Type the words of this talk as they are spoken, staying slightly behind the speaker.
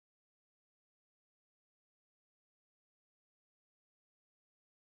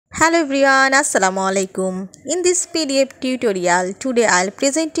Hello everyone, Assalamu alaikum. In this PDF tutorial, today I'll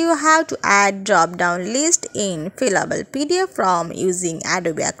present you how to add drop-down list in fillable PDF from using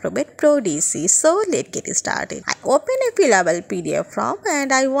Adobe Acrobat Pro DC. So let's get started. I open a fillable PDF from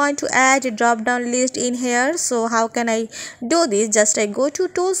and I want to add a drop-down list in here. So how can I do this? Just I go to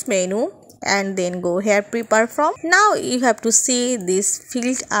Tools menu and then go here prepare from. Now you have to see these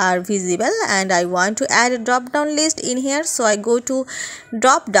fields are visible and I want to add a drop down list in here. So I go to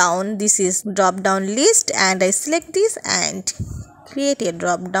drop down, this is drop down list, and I select this and create a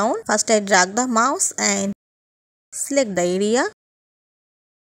drop down. First I drag the mouse and select the area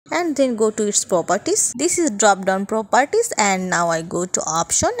and then go to its properties. This is drop down properties, and now I go to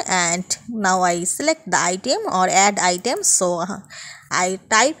option and now I select the item or add item. So I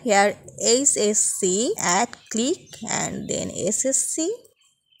type here SSC, add, click, and then SSC.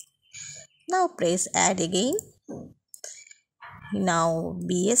 Now press add again. Now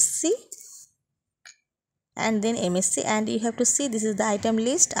BSC and then MSC, and you have to see this is the item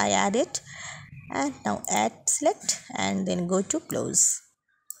list I added. And now add, select, and then go to close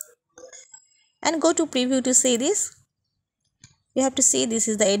and go to preview to see this. You have to see this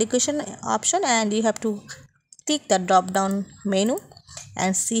is the education option and you have to click the drop down menu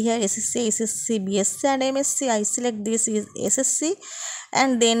and see here SSC, SSC, BSc and MSc. I select this is SSC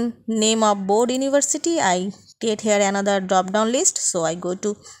and then name of board university. I get here another drop down list. So I go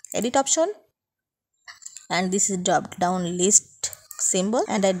to edit option and this is drop down list symbol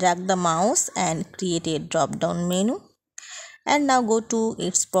and I drag the mouse and create a drop down menu and now go to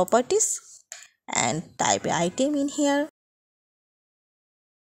its properties and type item in here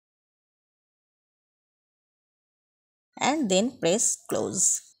and then press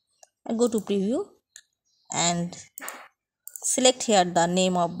close. I go to preview and select here the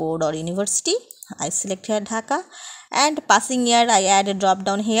name of board or university. I select here Dhaka and passing year I add a drop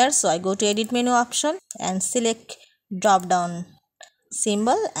down here. So I go to edit menu option and select drop down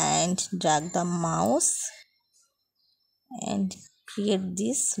symbol and drag the mouse and create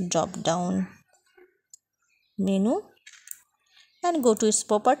this drop down menu and go to its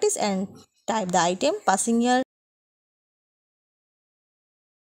properties and type the item passing year.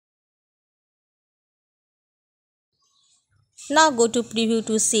 Now go to preview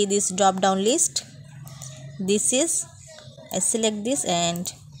to see this drop down list. This is, I select this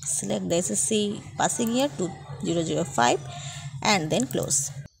and select the SSC passing year to 005 and then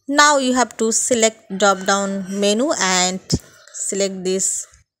close. Now you have to select drop down menu and select this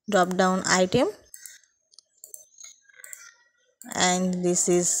drop down item and this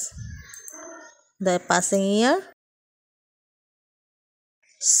is the passing year.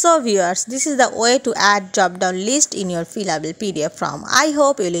 So viewers, this is the way to add drop down list in your fillable PDF from. I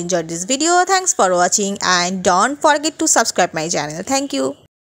hope you'll enjoy this video. Thanks for watching and don't forget to subscribe my channel. Thank you.